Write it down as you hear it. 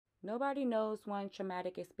Nobody knows one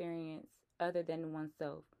traumatic experience other than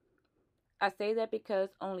oneself. I say that because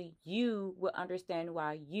only you will understand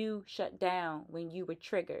why you shut down when you were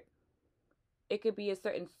triggered. It could be a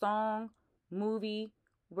certain song, movie,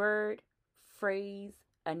 word, phrase,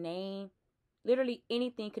 a name. Literally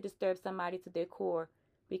anything could disturb somebody to their core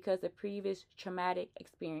because of previous traumatic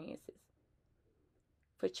experiences.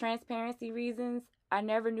 For transparency reasons, I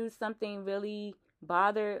never knew something really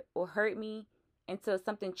bothered or hurt me until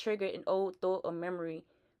something triggered an old thought or memory.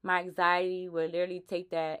 My anxiety would literally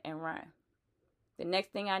take that and run. The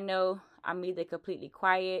next thing I know, I'm either completely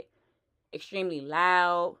quiet, extremely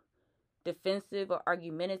loud, defensive or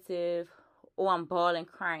argumentative, or I'm bawling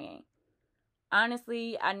crying.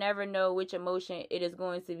 Honestly, I never know which emotion it is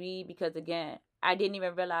going to be because, again, I didn't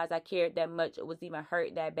even realize I cared that much or was even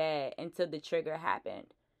hurt that bad until the trigger happened.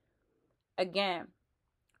 Again,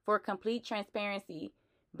 for complete transparency,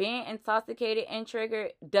 being intoxicated and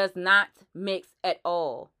triggered does not mix at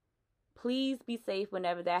all. Please be safe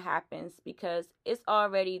whenever that happens because it's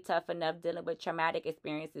already tough enough dealing with traumatic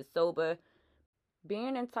experiences sober.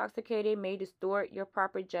 Being intoxicated may distort your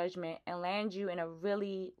proper judgment and land you in a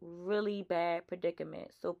really, really bad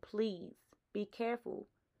predicament. So please be careful.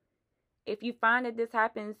 If you find that this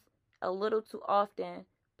happens a little too often,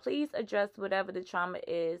 please address whatever the trauma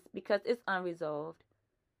is because it's unresolved.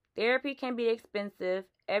 Therapy can be expensive.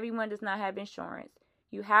 Everyone does not have insurance.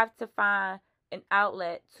 You have to find an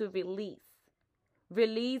outlet to release.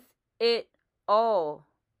 Release it all.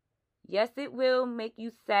 Yes, it will make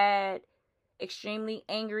you sad, extremely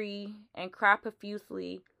angry, and cry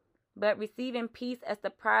profusely. But receiving peace as the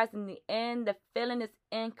prize in the end, the feeling is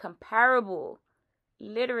incomparable.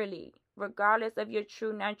 Literally, regardless of your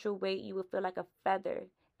true natural weight, you will feel like a feather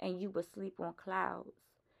and you will sleep on clouds.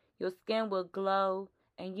 Your skin will glow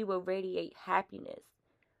and you will radiate happiness.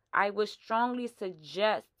 I would strongly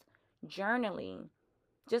suggest journaling.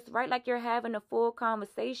 Just write like you're having a full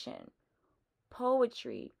conversation.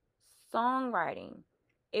 Poetry, songwriting.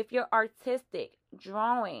 If you're artistic,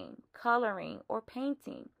 drawing, coloring, or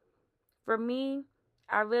painting. For me,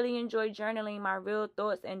 I really enjoy journaling my real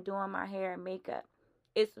thoughts and doing my hair and makeup.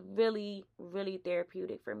 It's really, really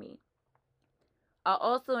therapeutic for me. I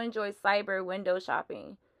also enjoy cyber window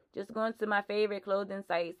shopping. Just going to my favorite clothing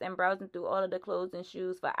sites and browsing through all of the clothes and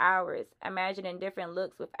shoes for hours, imagining different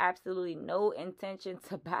looks with absolutely no intention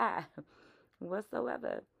to buy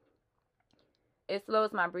whatsoever. It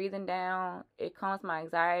slows my breathing down, it calms my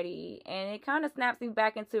anxiety, and it kind of snaps me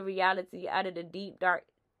back into reality out of the deep, dark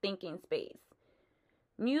thinking space.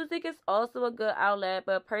 Music is also a good outlet,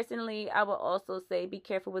 but personally, I would also say be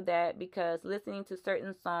careful with that because listening to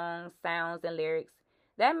certain songs, sounds, and lyrics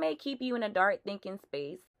that may keep you in a dark thinking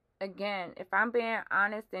space. Again, if I'm being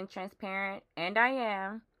honest and transparent, and I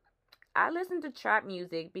am, I listen to trap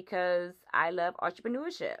music because I love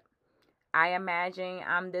entrepreneurship. I imagine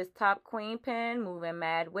I'm this top queen pin moving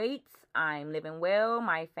mad weights. I'm living well.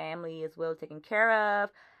 My family is well taken care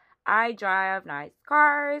of. I drive nice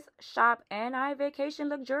cars, shop, and I vacation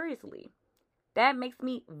luxuriously. That makes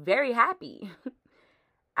me very happy.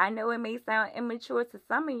 I know it may sound immature to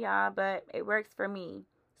some of y'all, but it works for me.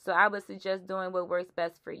 So I would suggest doing what works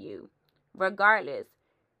best for you. Regardless,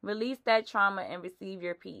 release that trauma and receive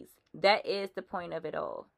your peace. That is the point of it all.